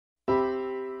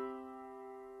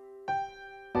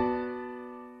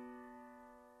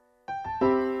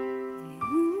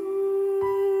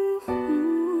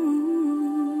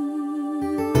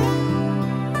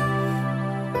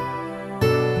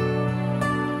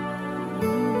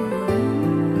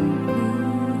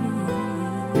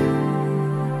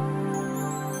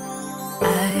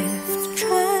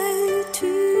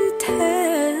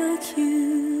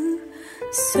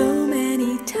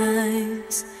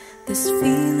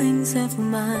peace of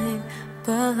mind,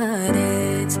 but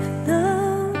it's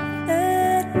not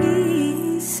that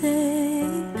easy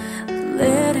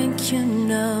letting you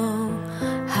know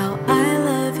how I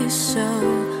love you so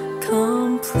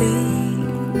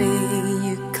completely.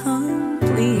 You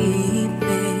complete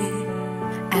me.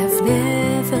 I've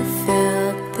never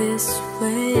felt this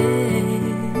way.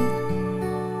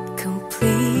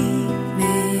 Complete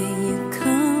me, you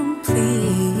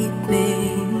complete me,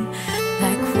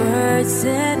 like words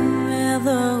and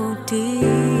melody.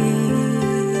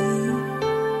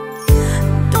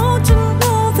 Don't you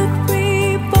know that we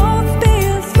both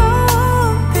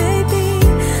belong, baby?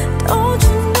 Don't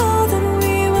you know that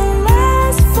we will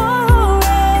last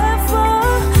forever?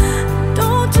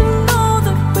 Don't you know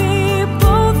that we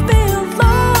both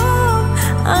belong?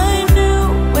 I knew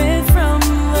it from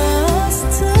the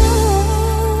start.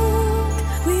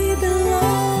 We belong.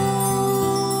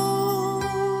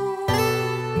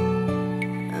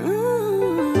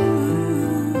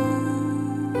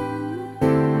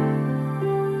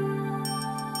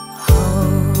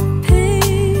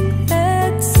 Hoping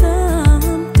that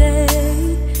someday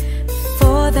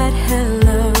for that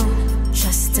hello,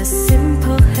 just a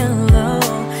simple hello,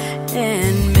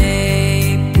 and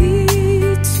maybe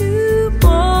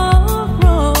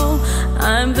tomorrow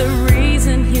I'm the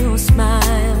reason you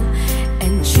smile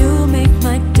and you make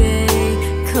my day.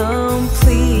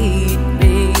 Complete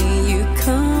me, you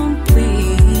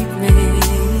complete me.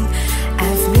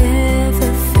 I've never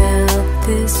felt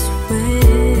this way.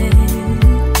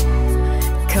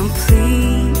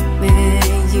 Complete me,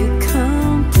 you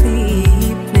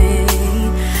complete me,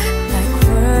 like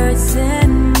words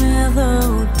and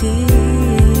melody.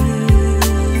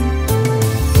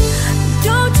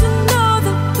 Don't you know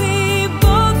that we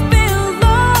both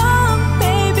belong,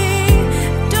 baby?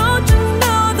 Don't you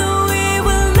know that we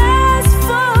will last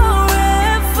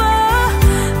forever?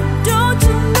 Don't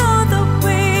you know that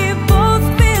we both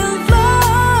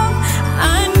belong?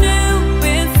 I knew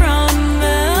it from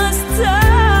the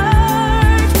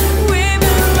start. We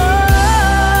belong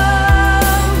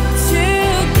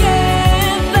together.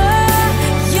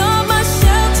 You're my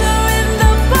shelter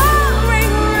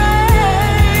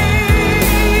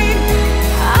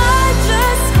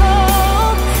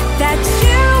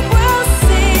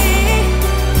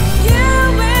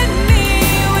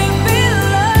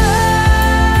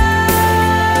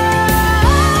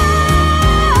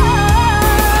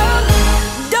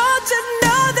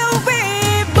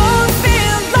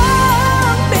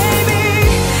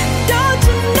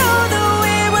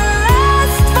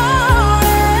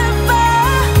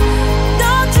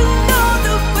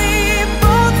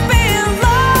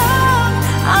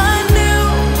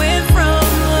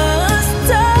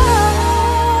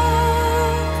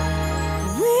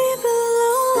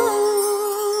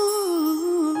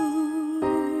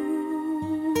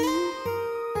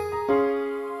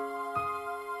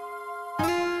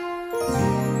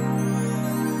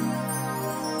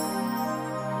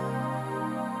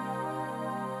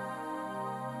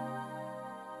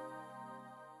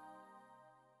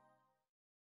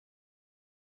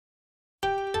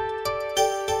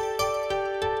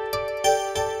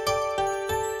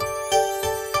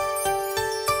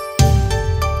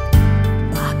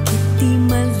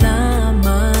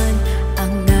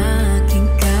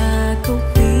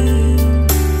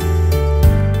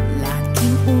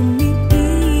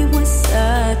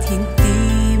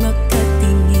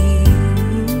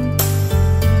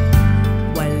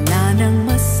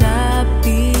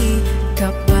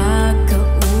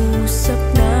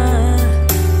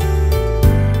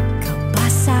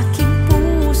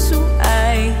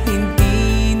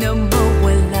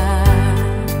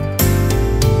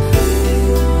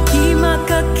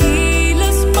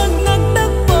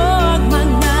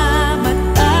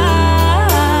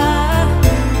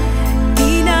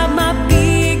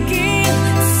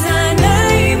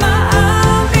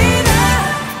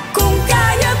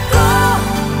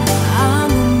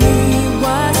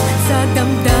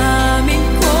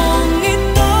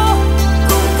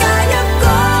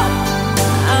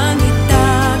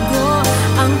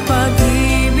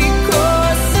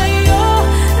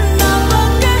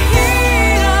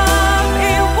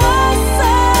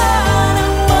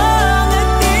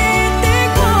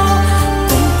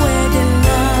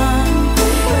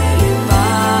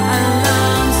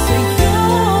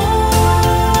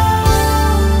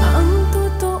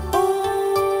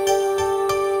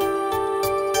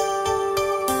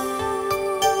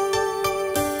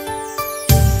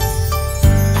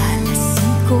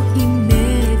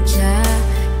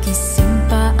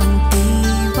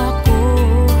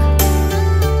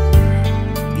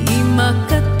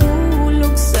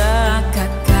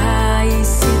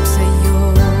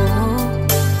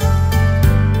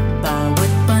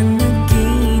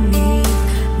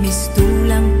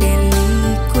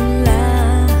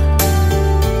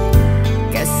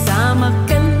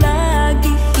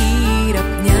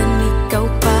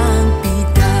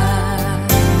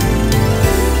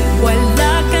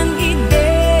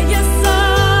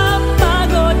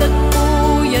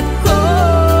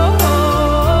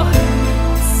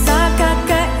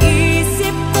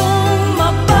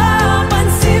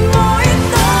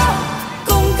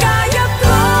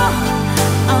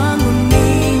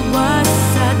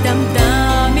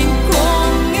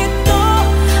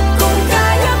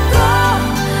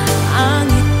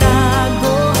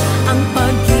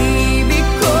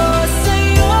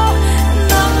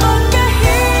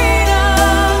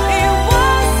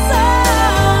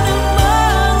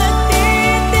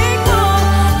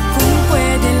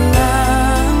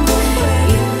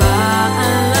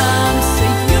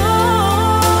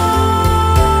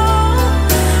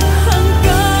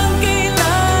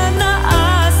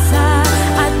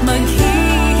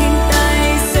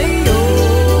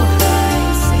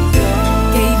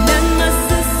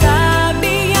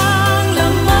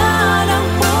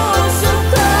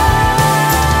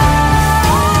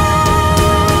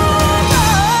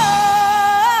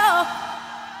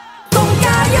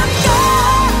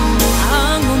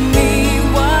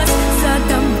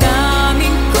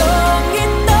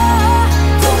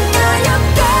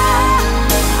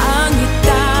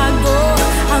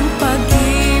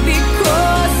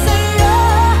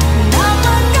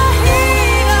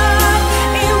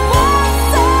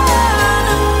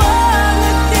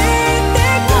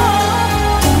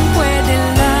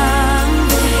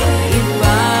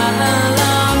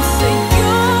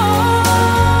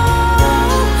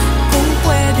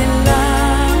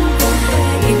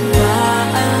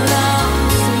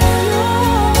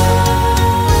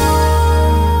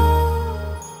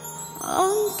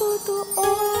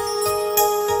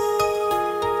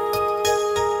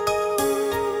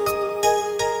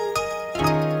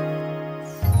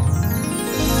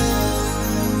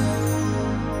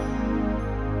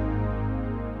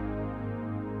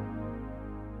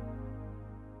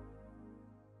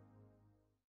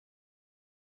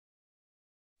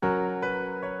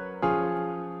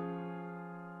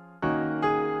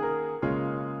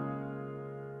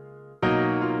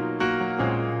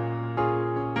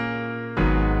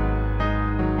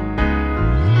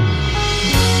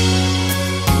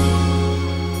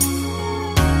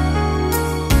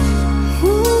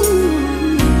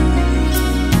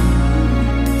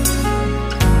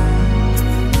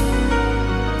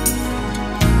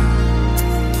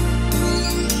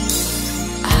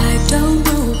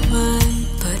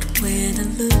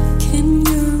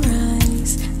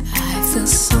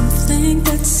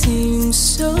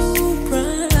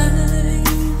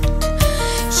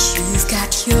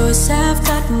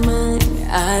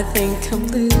I think I'm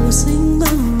losing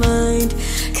my mind,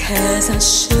 'cause I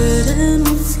shouldn't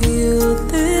feel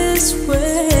this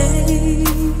way.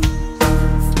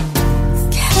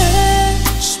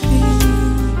 Catch me,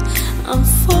 I'm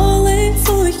falling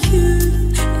for you,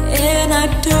 and I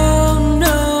don't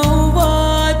know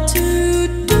what to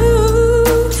do.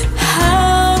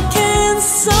 How can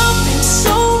something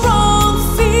so wrong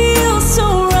feel so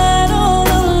right all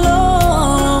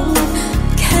along?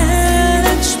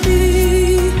 Catch me,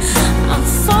 I'm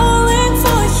falling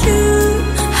for you.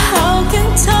 How can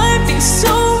time be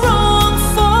so wrong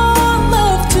for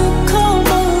love to come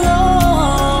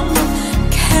along?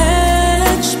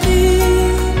 Catch me,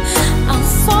 I'm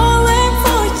falling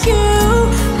for you.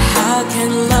 How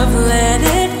can love let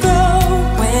it go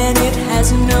when it has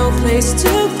no place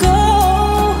to go?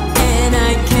 And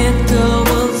I can't go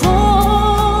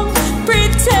along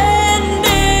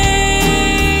pretending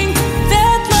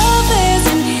that love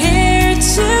isn't here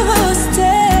to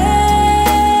stay.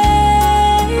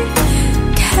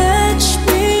 Catch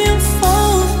me, I'm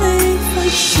falling for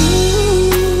you.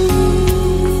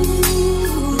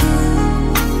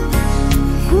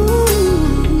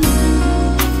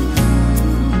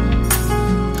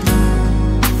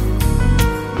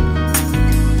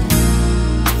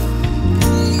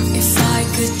 If I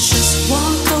could just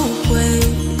walk away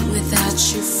without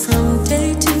you from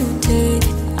day to day,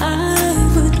 I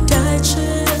would die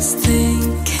just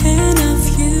thinking of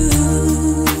you.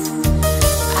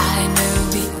 I know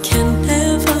we can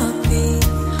never be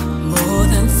more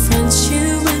than friends, you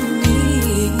and me,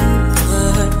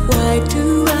 but why do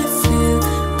I feel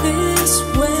this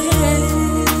way?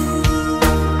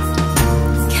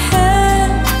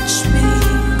 Catch me,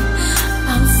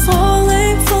 I'm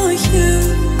falling for you,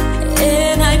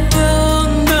 and I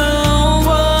don't know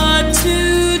what to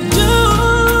do.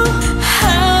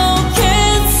 How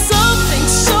can something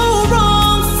so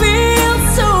wrong feel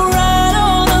so right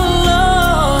all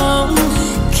along?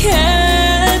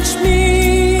 Catch me,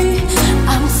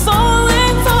 I'm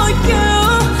falling for you.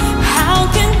 How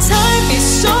can time be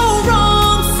so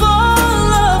wrong for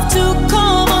love to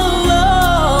come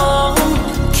along?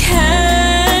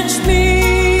 Catch me,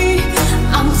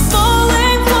 I'm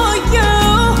falling for you.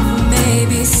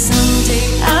 Maybe someday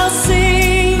I'll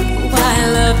see why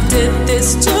love did this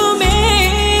to me,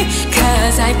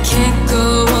 'cause I can't go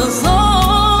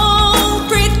along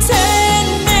pretending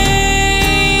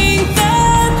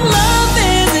that love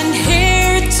isn't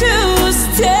here to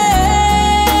stay.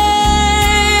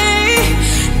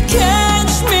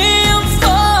 Catch me, I'm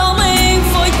falling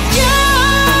for you.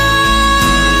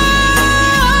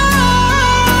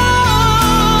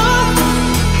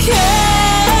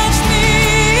 Catch me,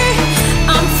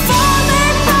 I'm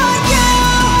falling for you,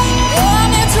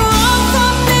 and it's wrong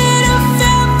for me to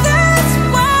feel this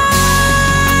way,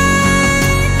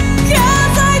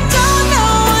 'cause I don't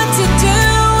know what to do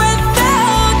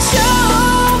without you.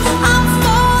 I'm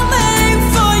falling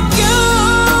for you.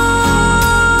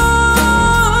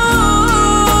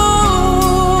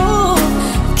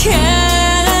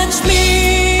 Catch me,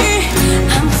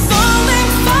 I'm falling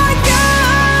for you.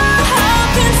 How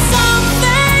can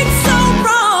something so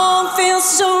wrong feel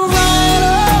so right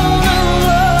all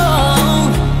along?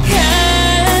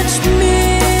 Catch me,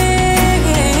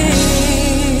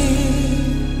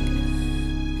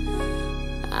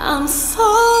 I'm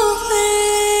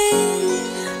falling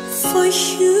for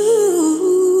you.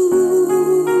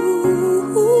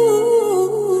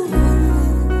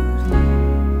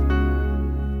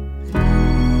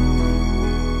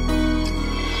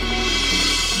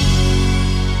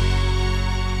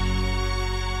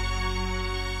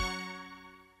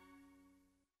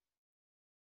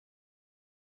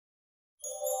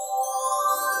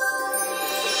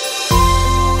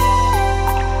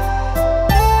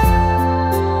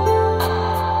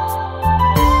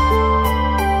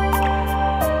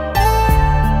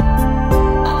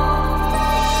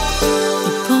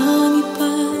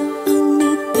 Ibang-iba ang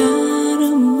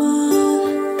nadarama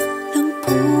ng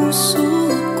puso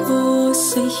ko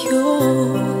sa'yo.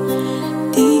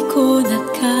 Di ko na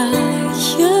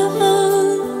kayang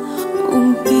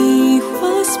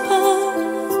umiwas pa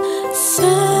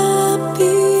sa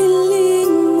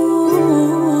piling mo.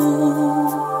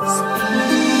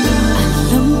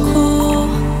 Alam ko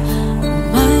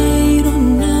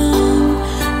mayroon nang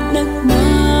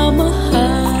nagmamahal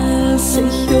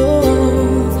sa'yo.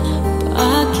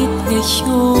 Bakit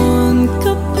ngayon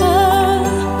ka pa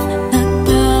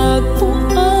natagpuan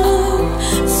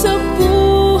sa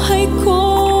buhay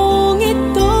kong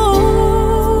ito?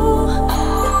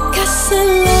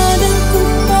 Kasalanan ko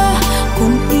ba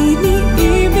kung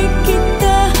iniibig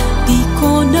kita? Di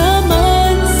ko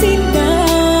naman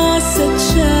sinabi.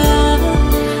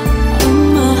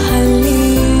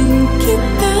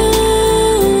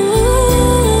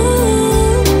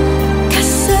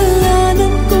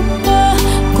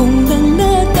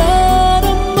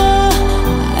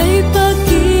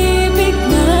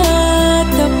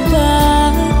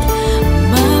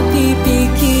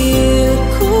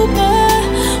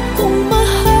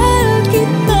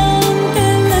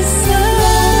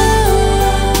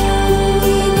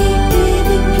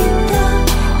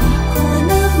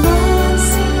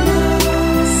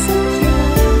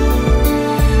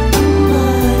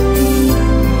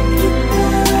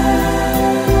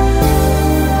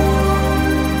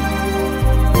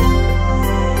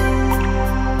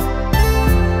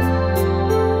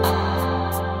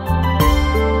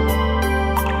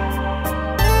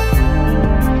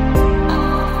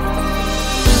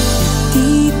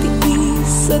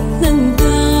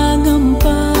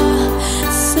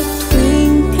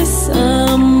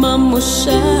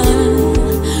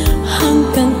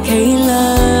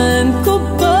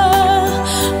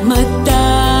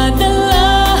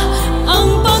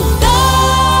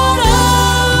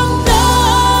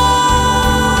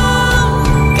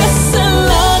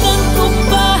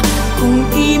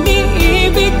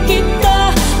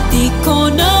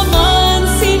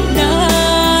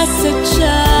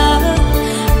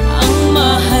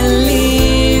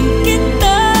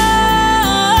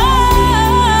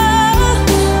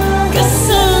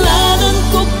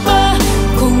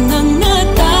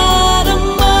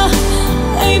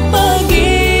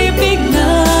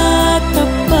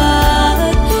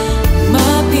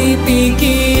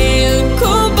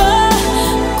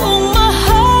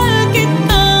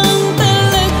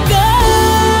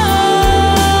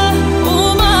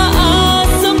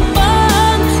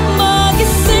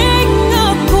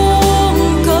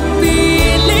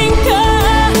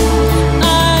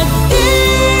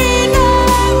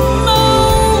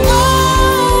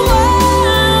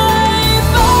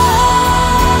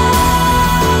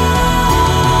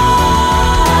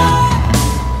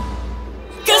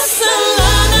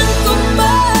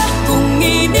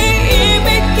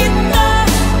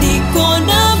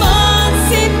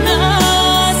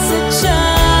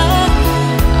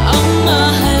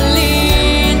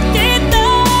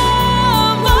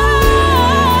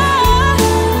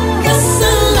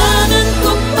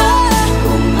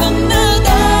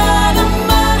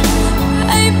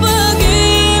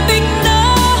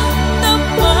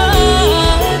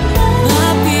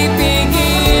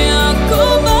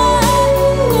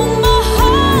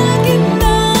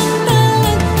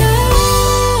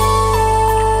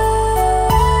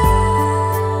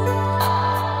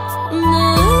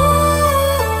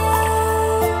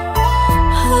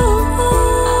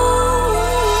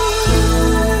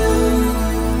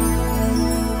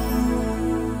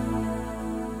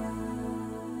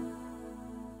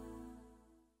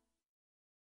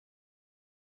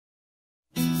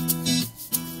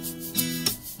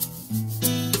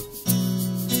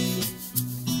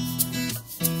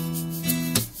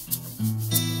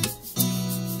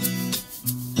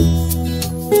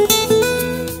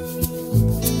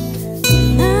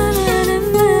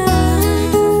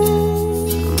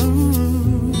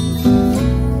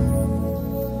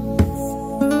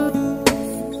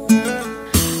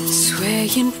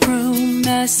 quiet room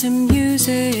as the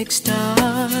music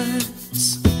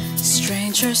starts.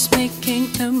 Strangers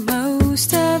making the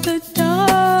most of the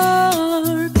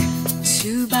dark.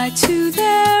 Two by two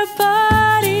their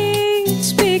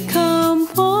bodies become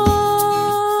one.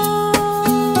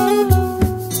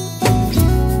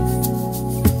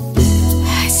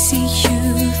 I see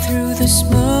you through the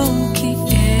smoky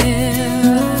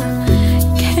air.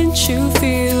 Can't you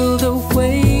feel the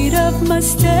weight of my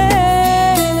stare?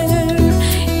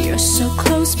 You're so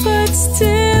close but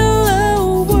still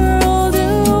a world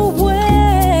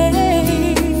away.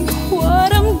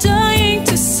 What I'm dying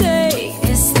to say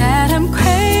is that I'm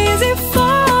crazy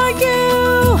for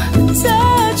you.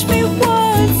 Touch me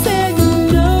once and you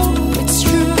know it's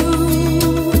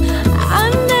true. I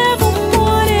never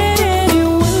wanted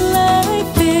anyone like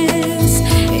this.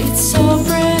 It's so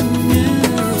brand new.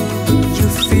 You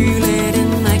feel it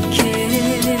in my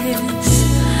kiss.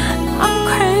 I'm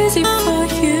crazy for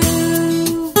you.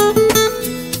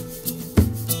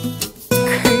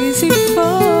 Crazy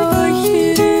for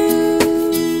you.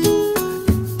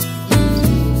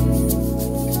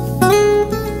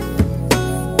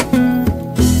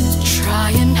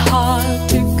 Trying hard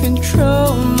to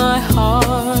control my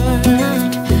heart.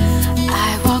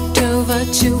 I walked over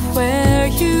to where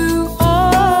you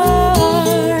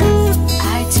are.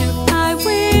 Eye to eye,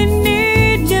 we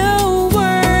need no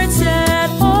words at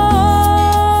all.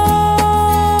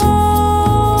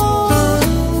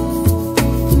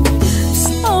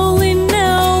 Slowly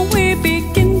now we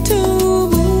begin to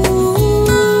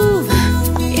move.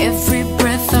 Every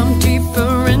breath I'm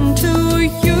deeper into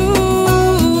you.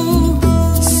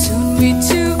 Soon we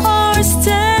two are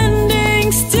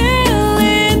standing still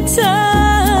in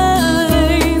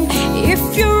time. If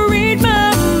you read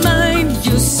my mind,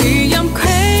 you see I'm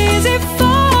crazy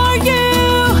for you.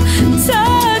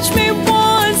 Touch me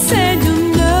once and you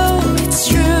know it's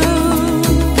true.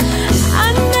 I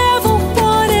never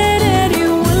wanted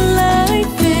anyone like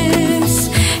this.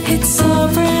 It's so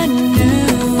brand new.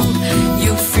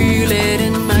 You feel it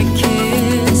in my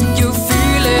kiss. You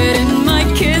feel it in my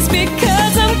kiss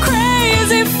because I'm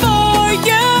crazy for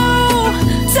you.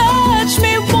 Touch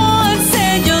me once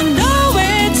and you know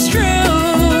it's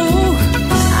true.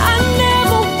 I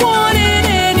never wanted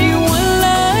anyone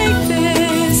like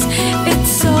this.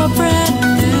 It's so brand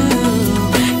new.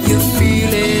 You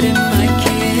feel it in my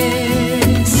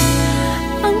kiss.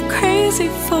 I'm crazy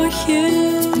for you.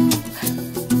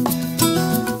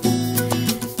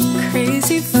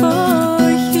 Crazy for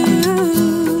you.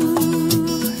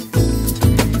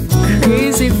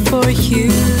 Crazy for you.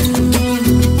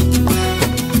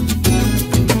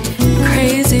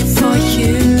 Crazy for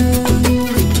you.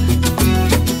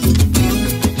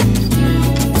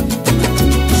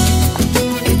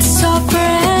 It's so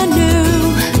brand new.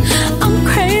 I'm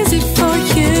crazy for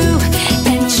you,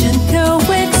 and you know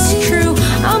it's true.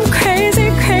 I'm crazy,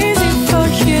 crazy for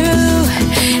you.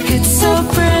 It's so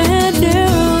brand new.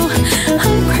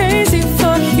 I'm crazy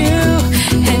for you,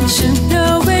 and you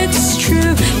know it's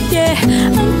true. Yeah,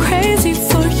 I'm crazy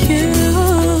for you.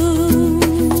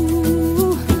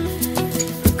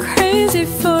 Crazy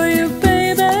for you, baby.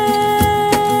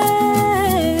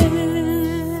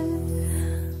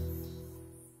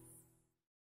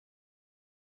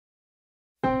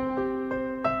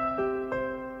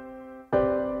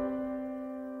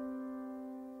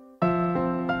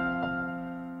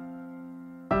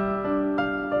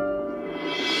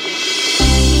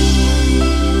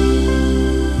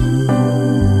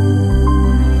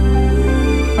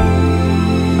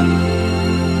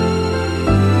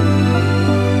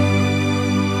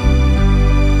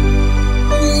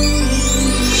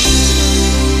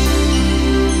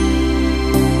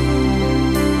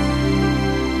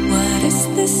 What is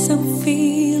this I'm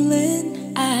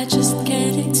feeling? I just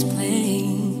can't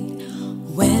explain.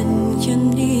 When you're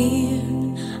near,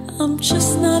 I'm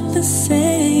just not the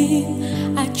same.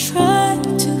 I try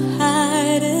to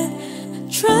hide it,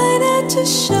 try not to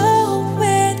show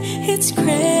it. It's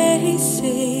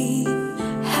crazy.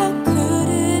 How could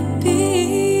it be?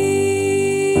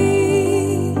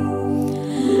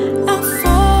 I'm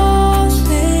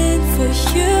falling for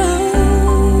you.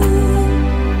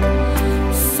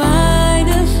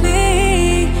 Finally,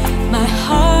 my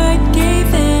heart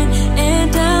gave in,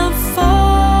 and I'm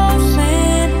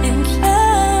falling in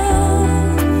love.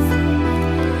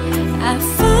 I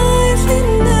finally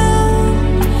know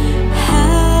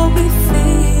how it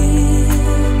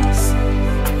feels.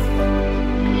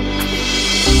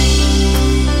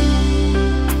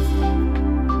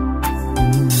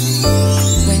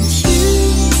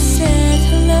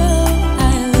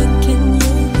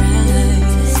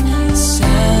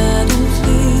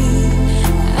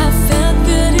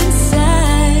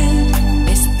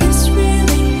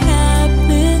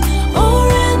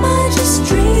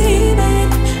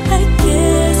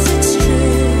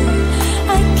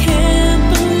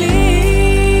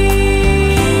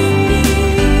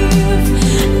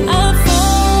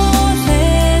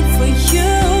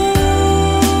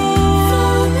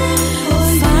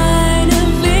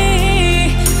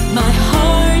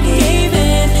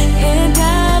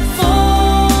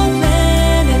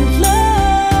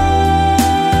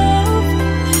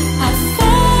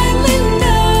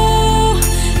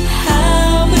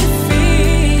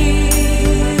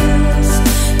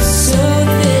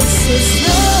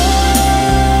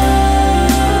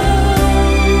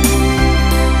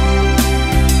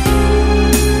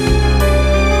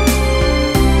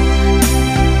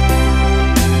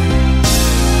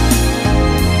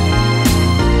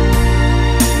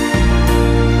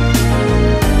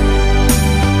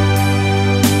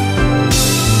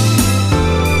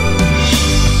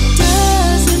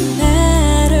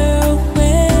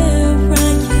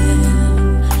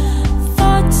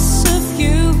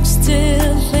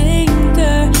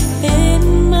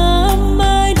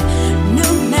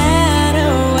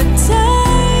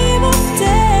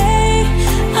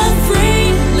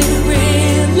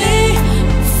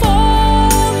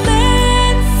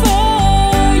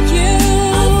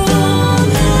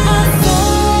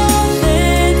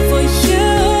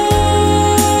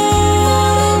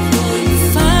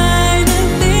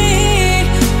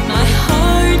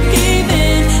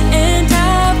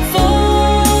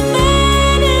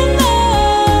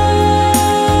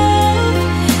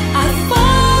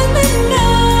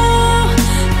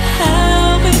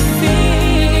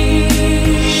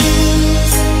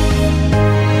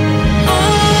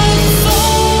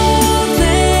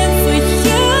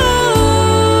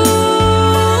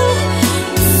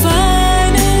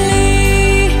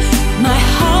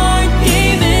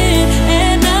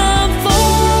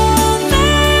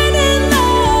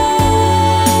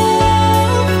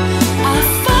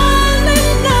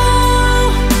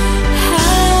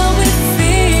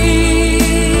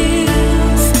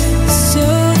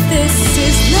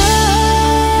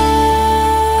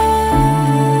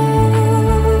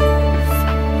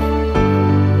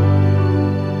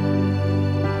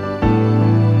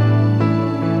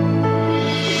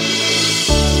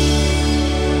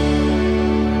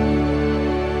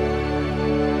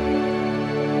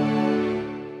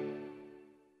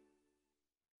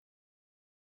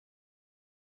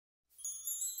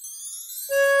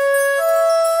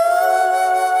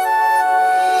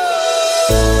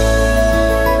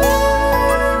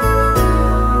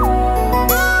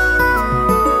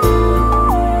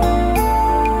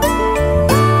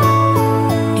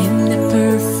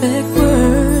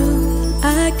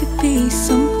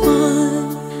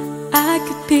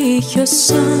 be your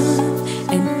sun,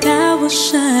 and I will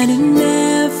shine in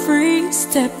every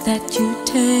step that you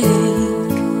take.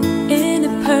 In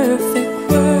a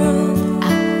perfect world,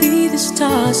 I'll be the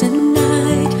stars at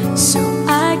night, so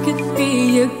I could be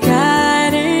your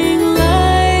guiding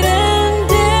light.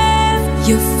 And if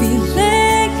you're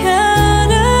feeling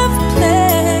out of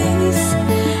place,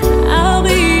 I'll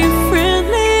be your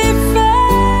friendly face.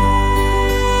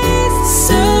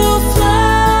 So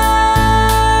fly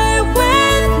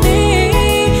with me,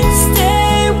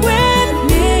 stay with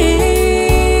me.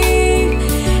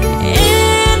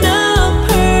 In a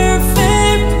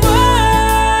perfect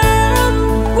world,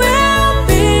 we'll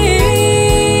be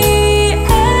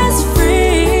as free.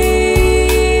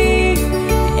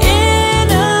 In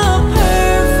a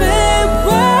perfect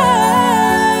world.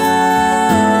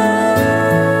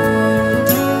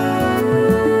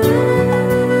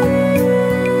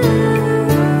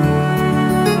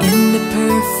 In the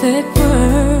perfect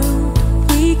world,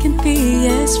 we can be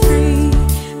as free,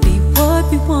 be what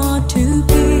we want to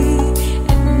be,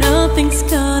 and nothing's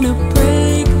gonna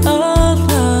break our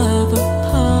love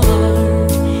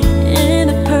apart. In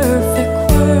a perfect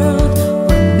world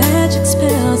where magic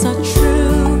spells are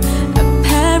true, a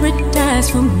paradise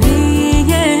for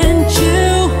me and you.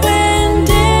 And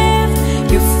if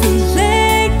you're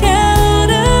feeling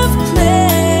out of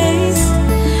place,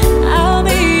 I'll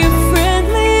be your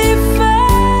friendly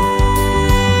face.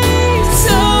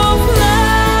 So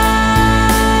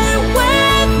fly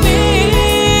with me,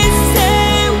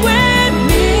 stay with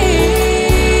me.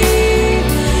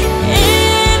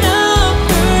 In a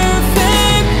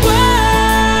perfect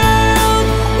world,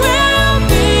 we'll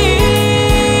be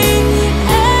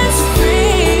as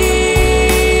free.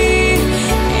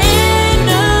 In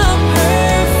a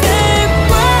perfect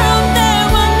world, there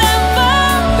will never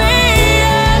be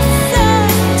a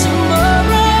sad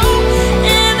tomorrow.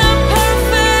 In a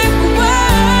perfect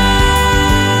world,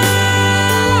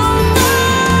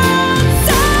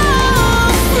 so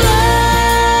fly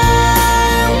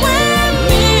with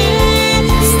me,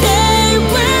 stay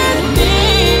with me.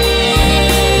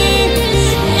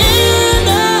 In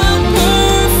a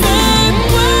perfect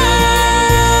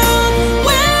world,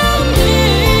 we'll be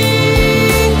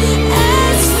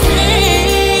as free.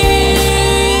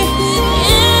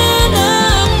 In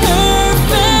a perfect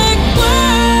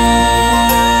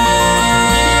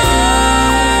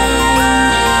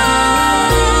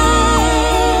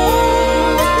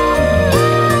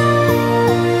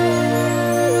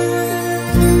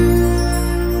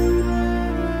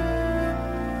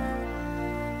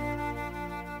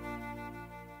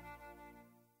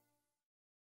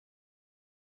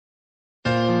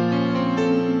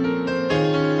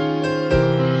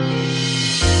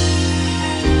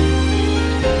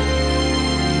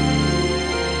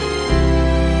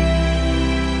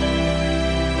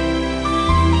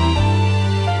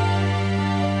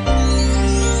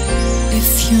If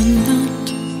you're not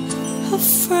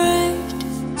afraid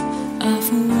of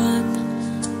what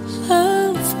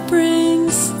love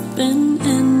brings, then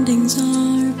endings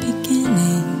are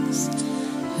beginnings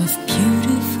of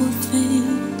beautiful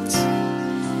things.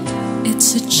 It's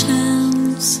a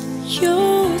chance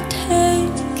you'll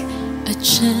take, a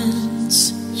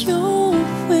chance you'll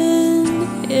win.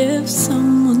 If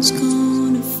someone's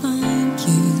gonna find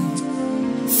you,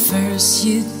 first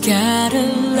you gotta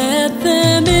let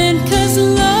them in, 'cause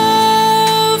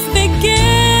love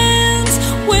begins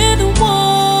with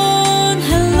one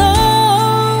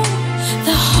hello.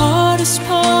 The hardest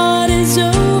part is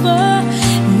over,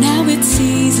 now it's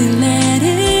easy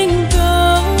letting go.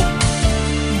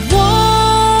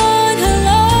 One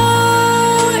hello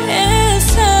is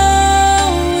how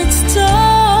it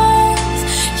starts.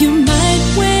 You might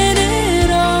win it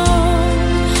all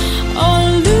or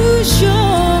lose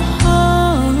your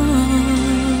heart.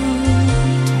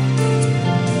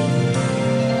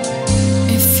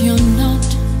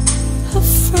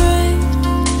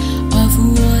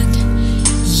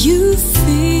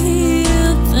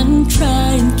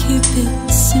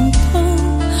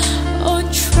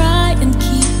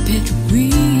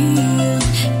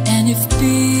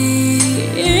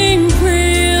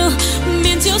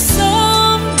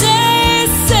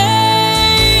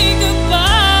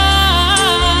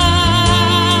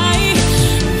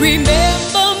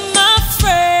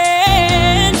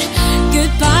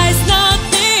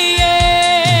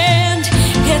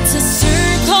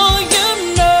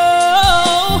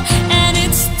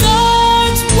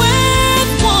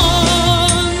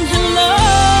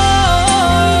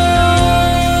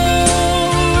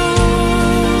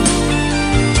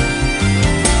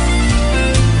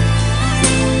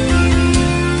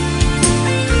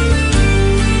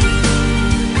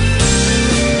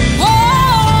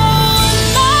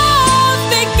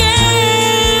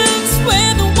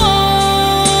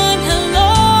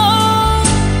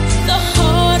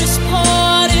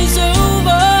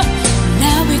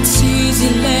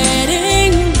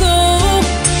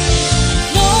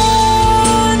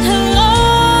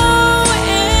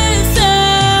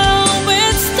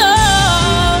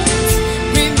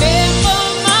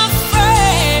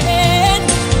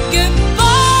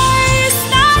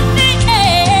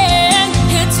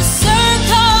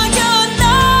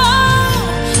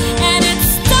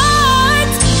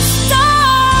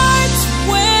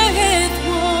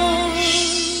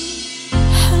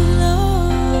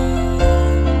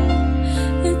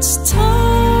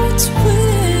 starts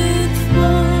with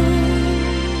one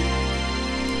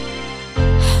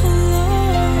hello.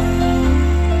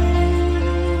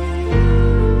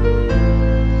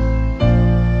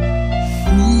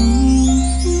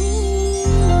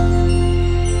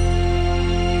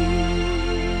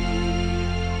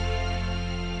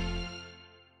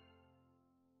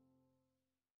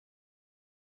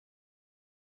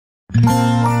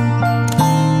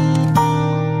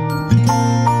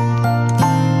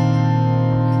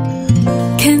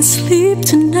 Can't sleep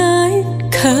tonight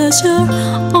 'cause you're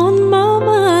on my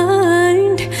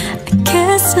mind. I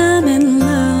guess I'm in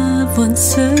love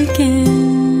once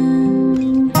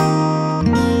again.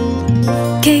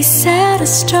 Gaze at a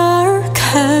star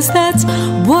 'cause that's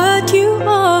what you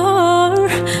are.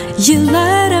 You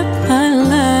light up my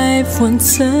life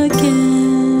once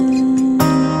again.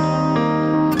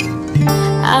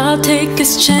 I'll take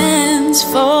this chance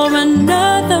for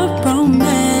another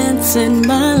romance in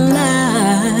my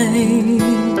life,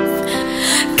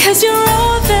 'cause you're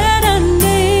all that I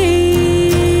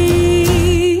need.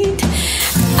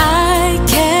 I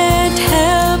can't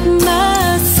help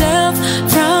myself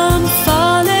from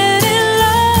falling in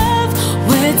love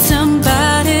with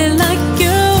somebody like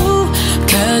you,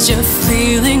 'cause your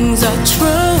feelings are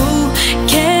true.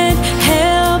 Can't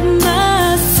help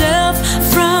myself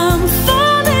from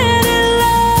falling in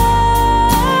love,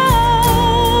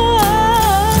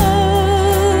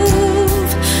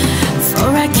 for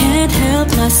I can't help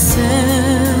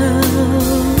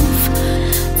myself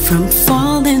from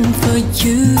falling for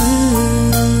you.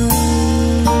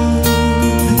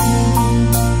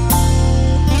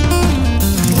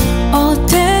 All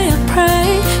day I pray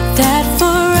that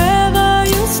forever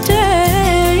you'll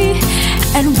stay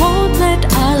and won't let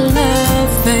our love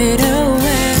fade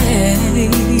away.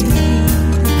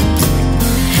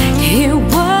 Hear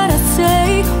what I say,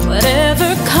 whatever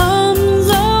comes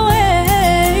our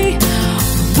way,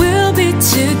 we'll be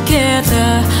together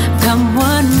come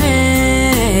what may.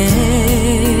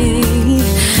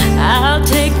 I'll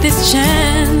take this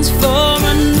chance for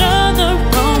another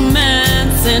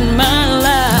romance in my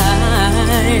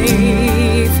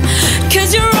life, 'cause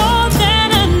you're all that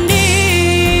I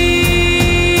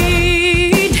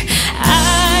need.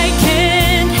 I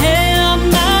can't help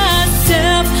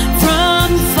myself from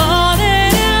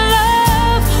falling in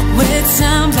love with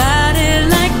somebody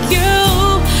like you,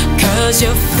 'cause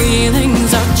your feelings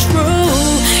are true.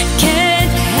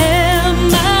 Can't help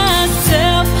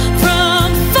myself from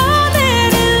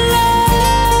falling in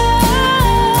love,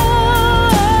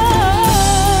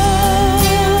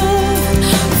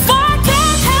 for I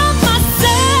can't help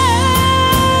myself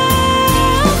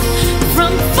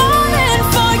from falling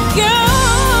for you.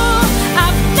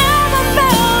 I've never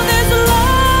felt this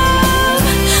love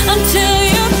until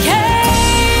you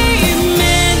came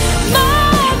in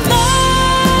my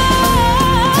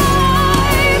life,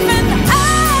 and I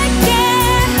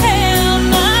can't help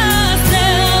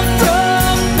myself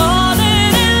from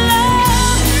falling in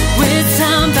love with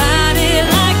somebody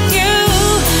like you,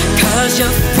 'cause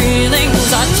your feelings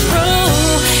are true.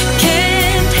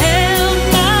 Can't help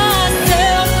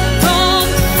myself from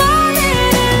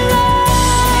falling in love,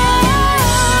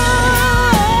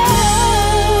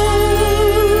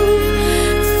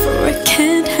 for I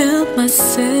can't help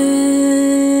myself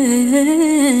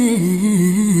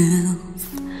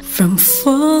from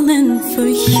falling for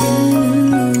you.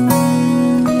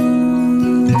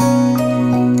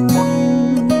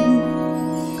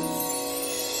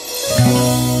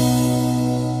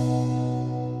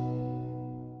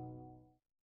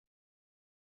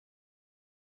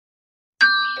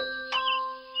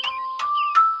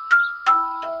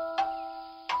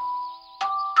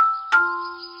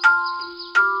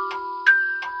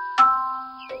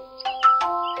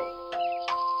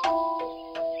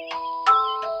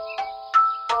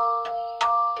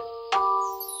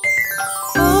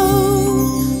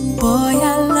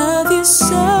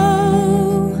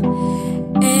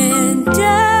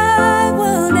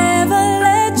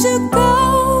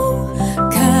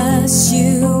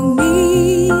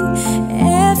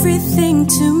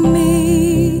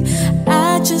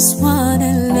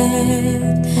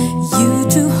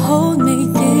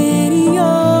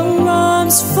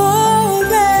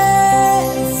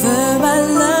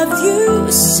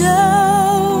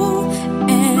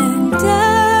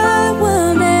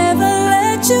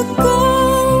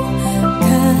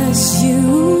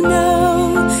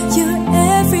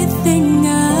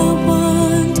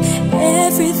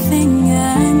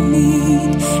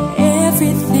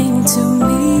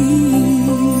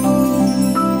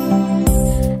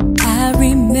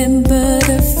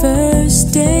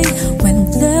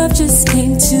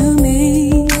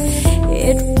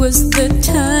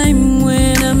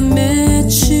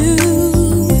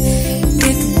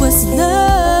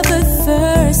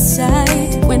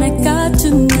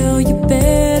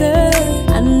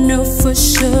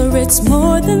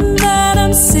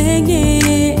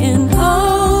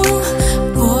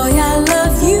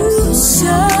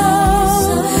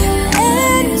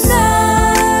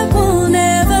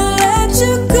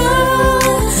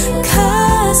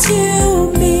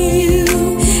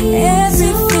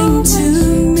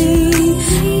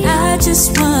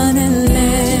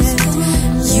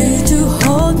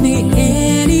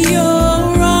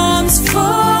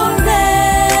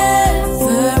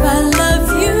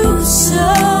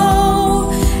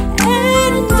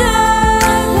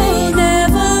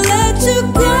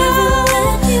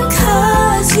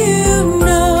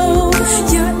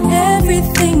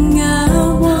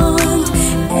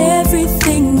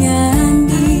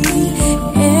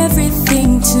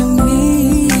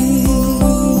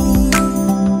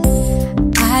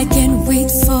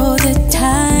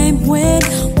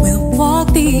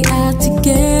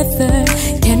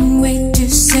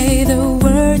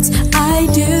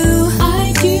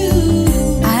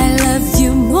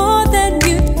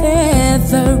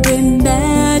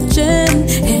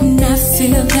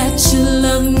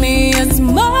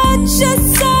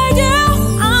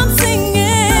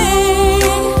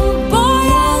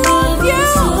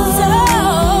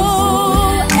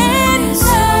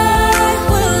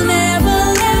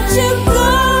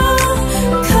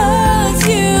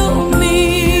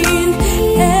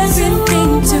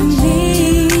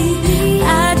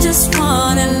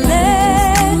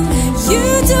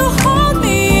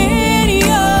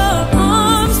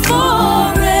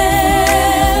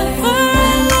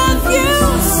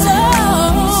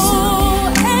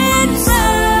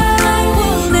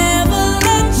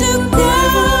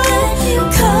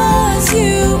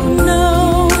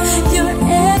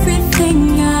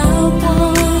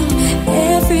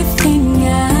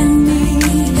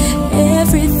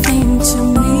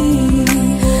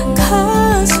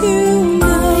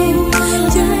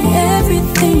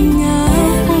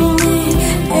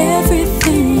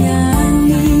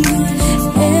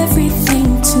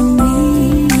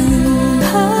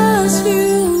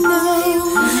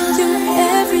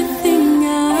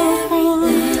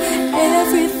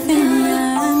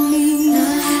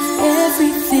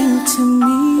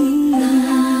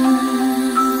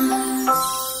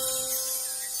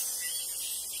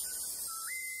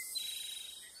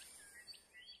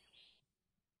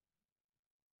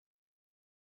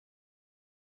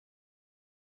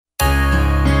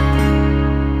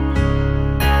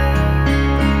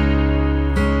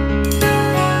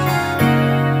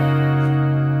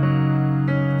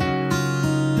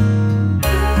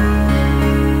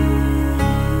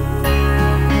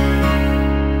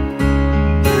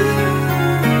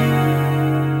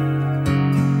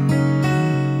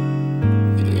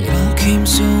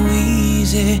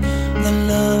 easy, the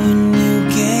loving you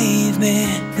gave me,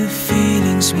 the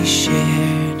feelings we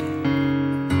shared.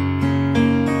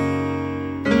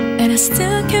 And I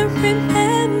still can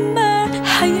remember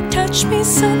how you touched me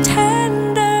so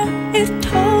tender. It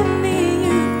told me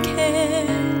you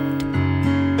cared.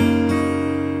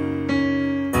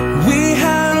 We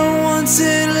had a once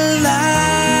in a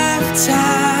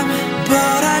lifetime,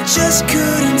 but I just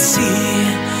couldn't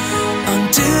see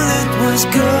until it was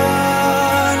gone.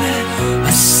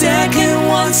 A second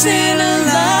once in a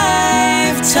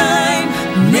lifetime,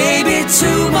 maybe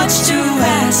too much to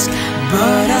ask,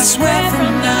 but I swear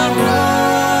from now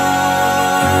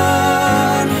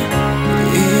on,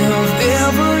 if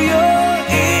ever you're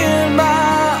in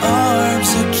my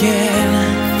arms again,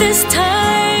 this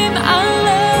time I'll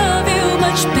love you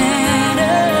much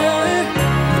better.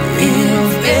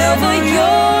 if ever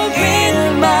you're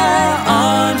in my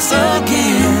arms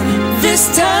again, this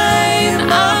time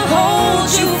I'll hold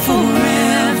you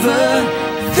forever.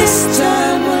 This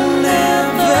time will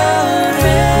never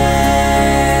end.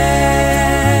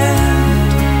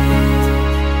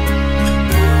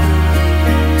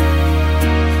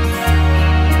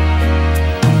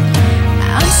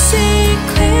 I'm seeing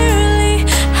clearly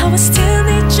how I still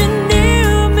need you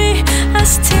near me. I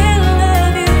still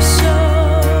love you so.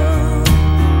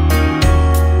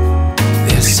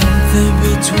 There's something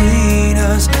between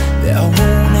us that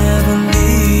won't ever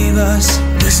leave us.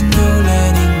 There's no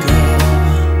letting go.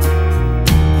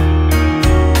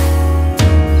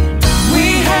 We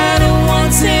had it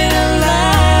once in a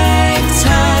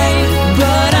lifetime,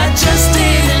 but I just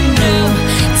didn't know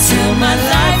till my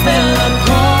life fell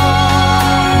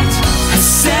apart. A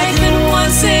second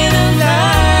once in a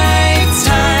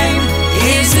lifetime,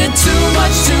 is it too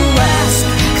much to ask?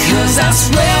 'Cause I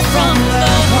swear from the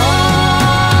heart,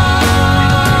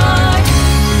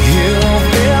 if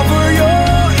ever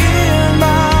you're in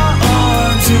my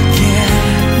arms again,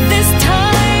 This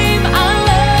time I'll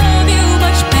love you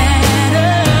much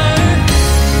better.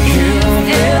 if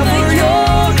ever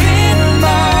you're in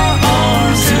my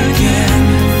arms again,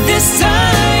 This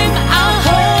time I'll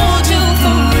hold you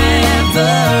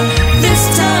forever. This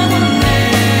time will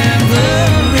never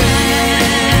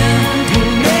end.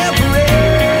 will never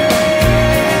end.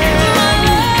 My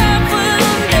love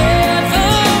will never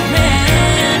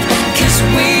end. 'Cause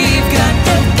we've got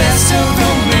the best of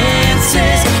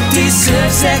romances,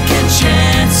 deserve second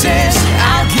chances.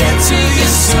 I'll get to you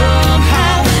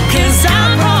somehow, 'cause I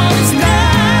promise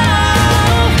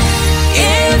now,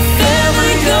 if ever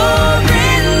you're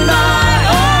in my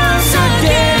arms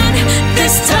again,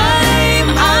 this time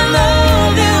I'll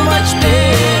love you much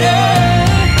better.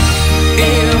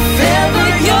 If ever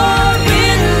you're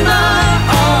in my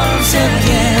arms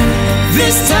again,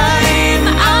 this time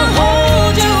I'll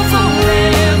hold you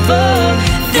forever.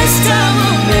 This time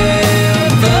will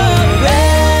never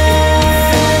end.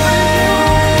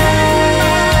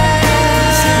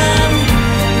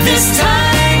 This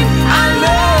time I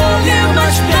love you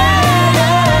much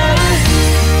better.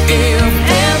 If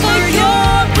ever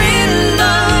you're in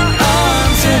my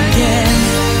arms again,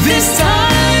 this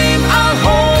time I'll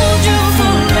hold you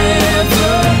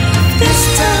forever. This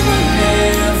time will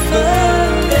never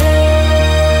end.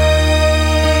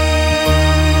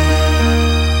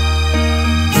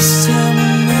 This time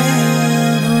will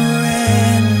never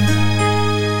end.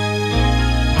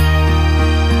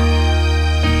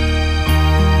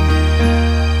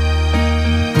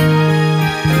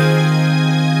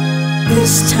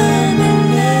 This time will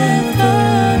never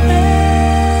end.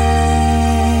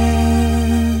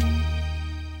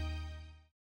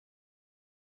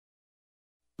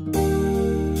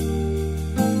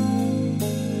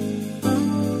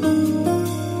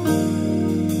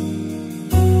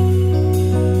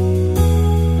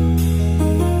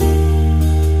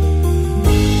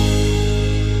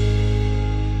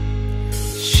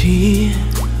 She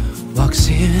walks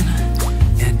in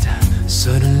and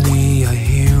suddenly a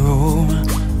hero.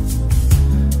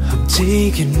 I'm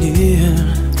taken in,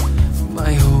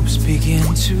 my hopes begin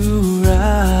to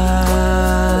rise.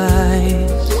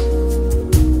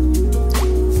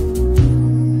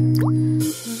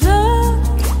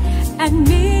 Look at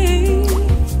me,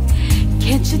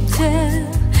 can't you tell?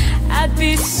 I'd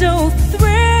be so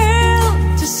thrilled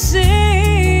to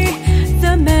see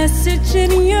the message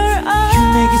in your eyes. You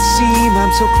make it seem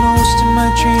I'm so close to my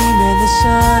dream, and then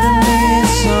suddenly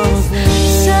it's so there.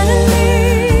 Suddenly,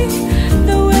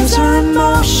 the waves are in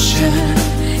motion,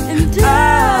 and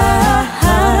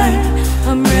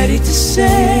I'm ready to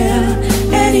sail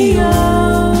any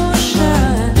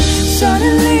ocean.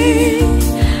 Suddenly,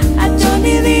 I don't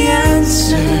need the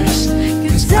answers,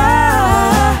 'cause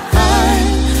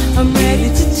I'm ready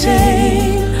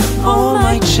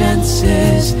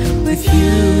with you.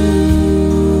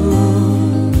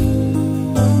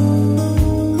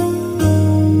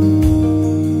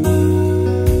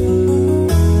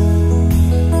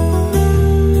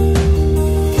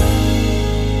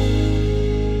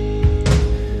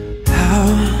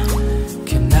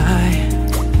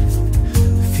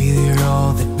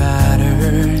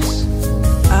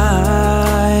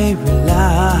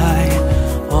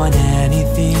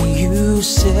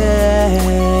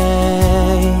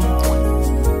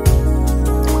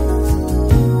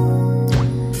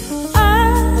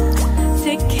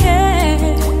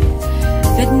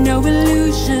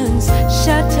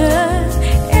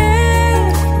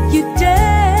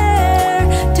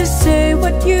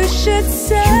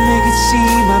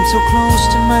 So close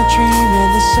to my dream,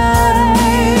 and then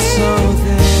suddenly it's all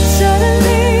there.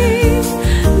 Suddenly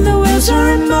the wheels are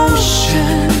in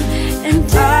motion, and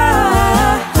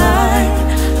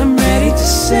I'm ready to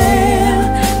sail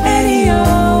any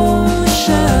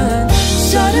ocean.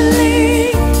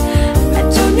 Suddenly I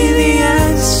don't need the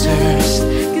answers,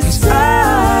 'cause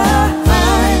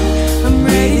I'm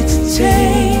ready to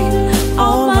take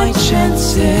all my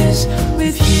chances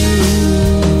with you.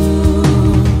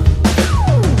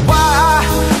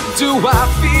 I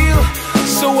feel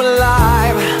so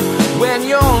alive when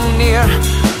you're near.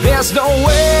 There's no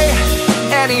way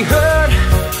any hurt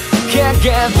can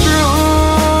get through.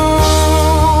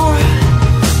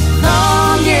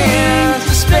 Longing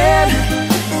to spend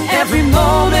every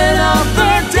moment of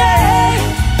the day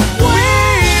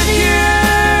with you,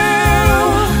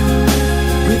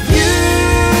 with you.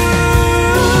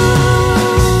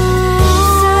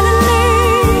 Suddenly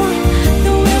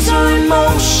the wheels are in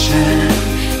motion,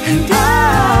 and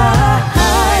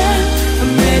I'm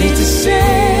ready to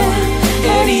sail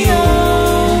any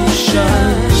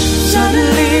ocean.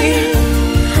 Suddenly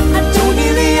I don't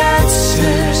need the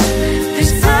answers,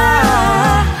 'cause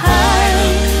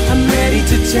I'm ready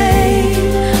to take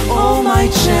all my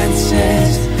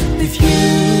chances with you.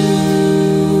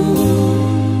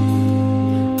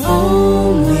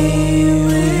 Only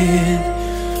with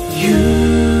you.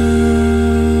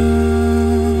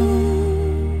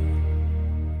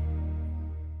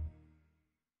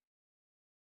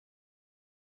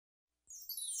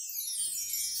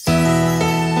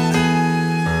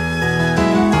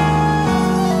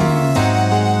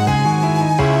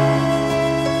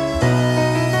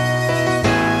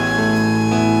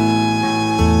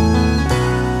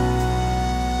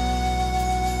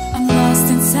 I'm lost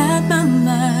inside my